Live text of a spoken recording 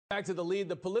Back to the lead,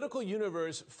 the political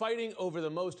universe fighting over the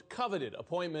most coveted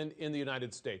appointment in the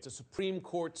United States, a Supreme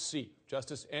Court seat.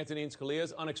 Justice Antonin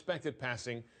Scalia's unexpected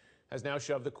passing has now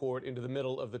shoved the court into the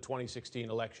middle of the 2016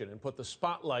 election and put the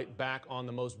spotlight back on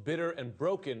the most bitter and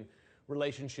broken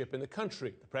relationship in the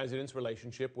country, the president's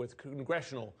relationship with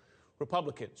congressional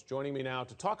Republicans. Joining me now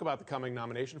to talk about the coming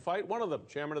nomination fight, one of them,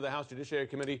 Chairman of the House Judiciary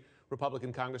Committee,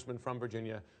 Republican Congressman from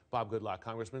Virginia, Bob Goodlatte.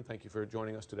 Congressman, thank you for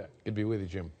joining us today. Good to be with you,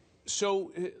 Jim.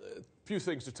 So, a few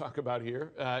things to talk about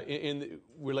here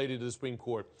related to the Supreme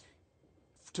Court.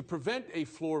 To prevent a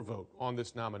floor vote on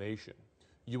this nomination,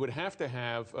 you would have to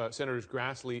have Senators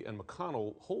Grassley and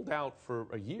McConnell hold out for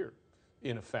a year,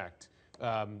 in effect,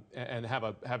 and have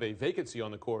a vacancy on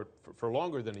the court for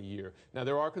longer than a year. Now,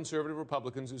 there are conservative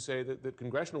Republicans who say that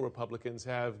congressional Republicans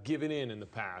have given in the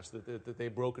past, that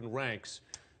they've broken ranks.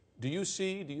 Do you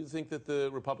think that the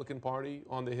Republican Party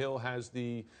on the Hill has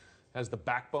the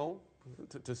backbone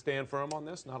to stand firm on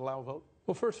this, not allow a vote?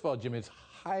 Well, first of all, Jim, it's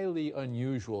highly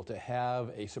unusual to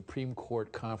have a Supreme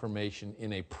Court confirmation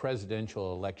in a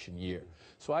presidential election year.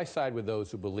 So I side with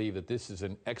those who believe that this is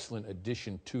an excellent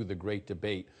addition to the great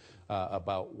debate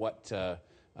about what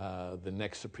the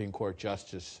next Supreme Court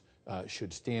justice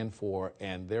should stand for,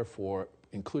 and therefore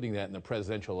including that in the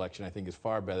presidential election, I think is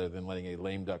far better than letting a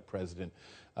lame duck president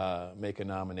make a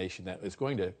nomination that is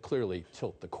going to clearly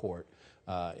tilt the court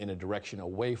in a direction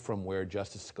away from where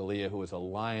Justice Scalia, who was a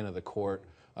lion of the court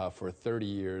for 30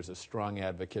 years, a strong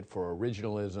advocate for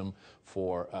originalism,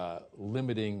 for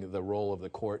limiting the role of the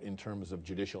court in terms of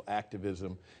judicial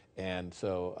activism. And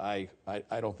so I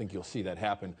don't think you'll see that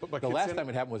happen. But the last time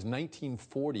it happened was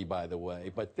 1940, by the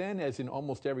way. But then, as in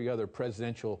almost every other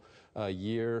presidential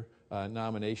year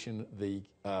nomination, the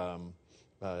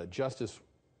justice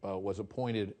was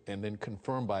appointed and then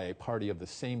confirmed by a party of the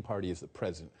same party as the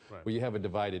president. Right. Where you have a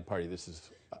divided party, this is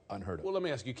unheard of. Well, let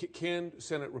me ask you, can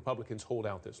Senate Republicans hold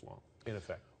out this long, in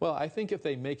effect? Well, I think if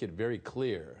they make it very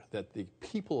clear that the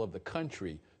people of the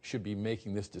country should be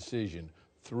making this decision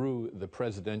through the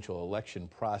presidential election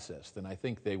process, then I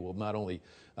think they will not only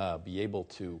be able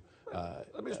to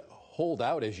hold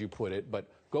out, as you put it, but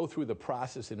go through the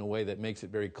process in a way that makes it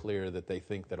very clear that they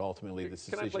think that ultimately this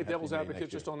decision. Can I play devil's advocate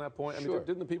just on that point? Sure. I mean,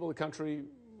 didn't the people of the country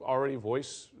already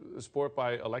voice support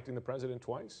by electing the president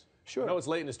twice? Sure. I know it's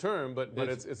late in his term, but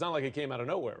it's not like it came out of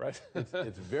nowhere, right?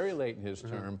 It's very late in his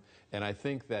term, and I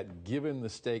think that given the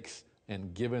stakes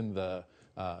and given the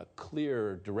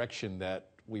clear direction that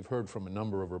we've heard from a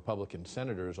number of Republican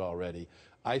senators already,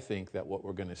 I think that what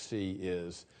we're going to see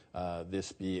is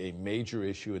this be a major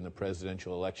issue in the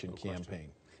presidential election campaign.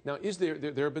 Now,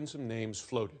 there have been some names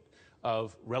floated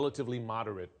of relatively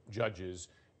moderate judges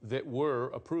that were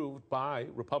approved by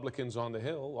Republicans on the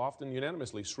Hill, often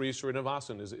unanimously. Sri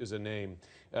Srinivasan is a name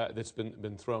that's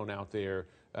been thrown out there.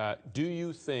 Do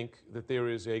you think that there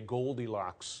is a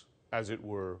Goldilocks, as it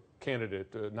were,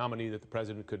 candidate, nominee that the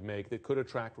president could make that could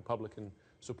attract Republican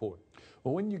support?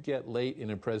 Well, when you get late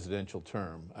in a presidential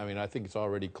term, I mean, I think it's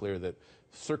already clear that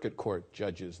circuit court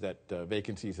judges, that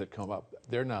vacancies that come up,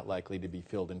 they're not likely to be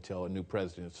filled until a new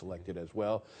president is selected as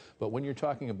well. But when you're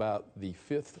talking about the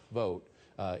fifth vote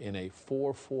in a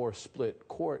 4-4 split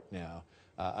court now,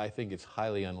 I think it's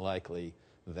highly unlikely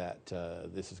that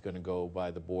this is going to go by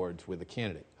the boards with a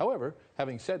candidate. However,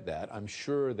 having said that, I'm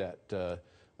sure that the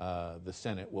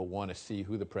Senate will want to see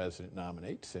who the president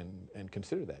nominates and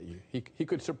consider that. He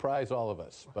could surprise all of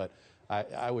us, but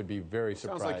I would be very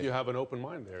surprised. Sounds like you have an open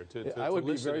mind there I would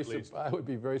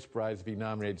be very surprised if he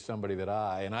nominated somebody that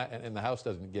and the House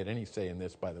doesn't get any say in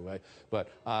this, by the way, but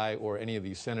I or any of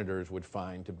these senators would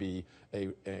find to be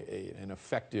an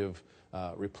effective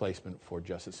replacement for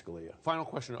Justice Scalia. Final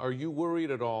question. Are you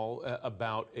worried at all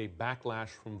about a backlash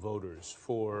from voters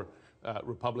for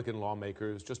Republican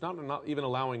lawmakers just not even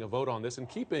allowing a vote on this and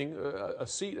keeping a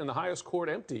seat in the highest court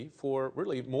empty for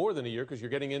really more than a year, because you're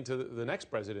getting into the next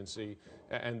presidency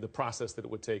and the process that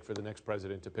it would take for the next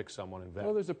president to pick someone and vet?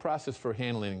 Well, there's a process for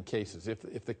handling cases.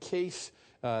 If the case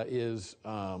is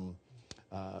a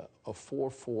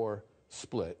 4-4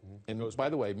 split, and by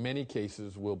the way, many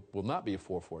cases will not be a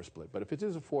 4-4 split, but if it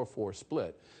is a 4-4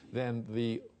 split, then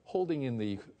the holding in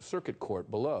the circuit court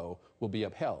below will be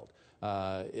upheld.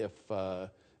 If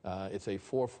it's a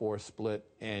 4-4 split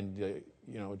and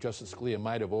Justice Scalia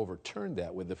might have overturned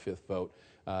that with the fifth vote,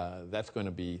 that's going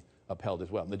to be upheld as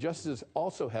well. And the justices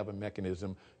also have a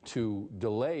mechanism to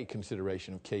delay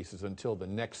consideration of cases until the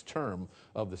next term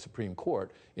of the Supreme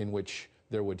Court, in which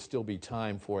there would still be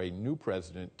time for a new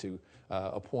president to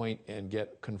appoint and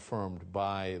get confirmed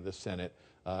by the Senate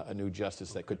a new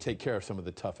justice that could take care of some of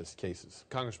the toughest cases.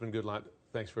 Congressman Goodlatte,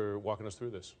 thanks for walking us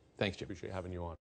through this. Thanks, Jim. Appreciate having you on.